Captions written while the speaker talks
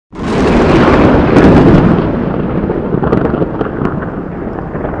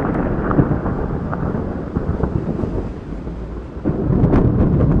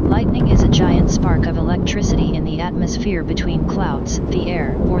atmosphere between clouds, the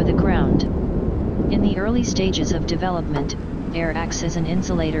air, or the ground. In the early stages of development, air acts as an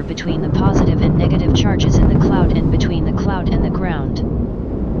insulator between the positive and negative charges in the cloud and between the cloud and the ground.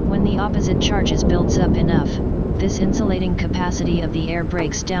 When the opposite charges builds up enough, this insulating capacity of the air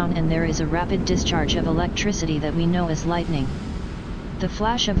breaks down and there is a rapid discharge of electricity that we know as lightning. The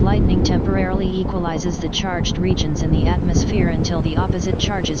flash of lightning temporarily equalizes the charged regions in the atmosphere until the opposite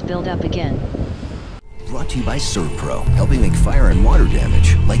charges build up again. Brought to you by SERVPRO, helping make fire and water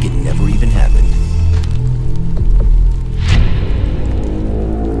damage like it never even happened.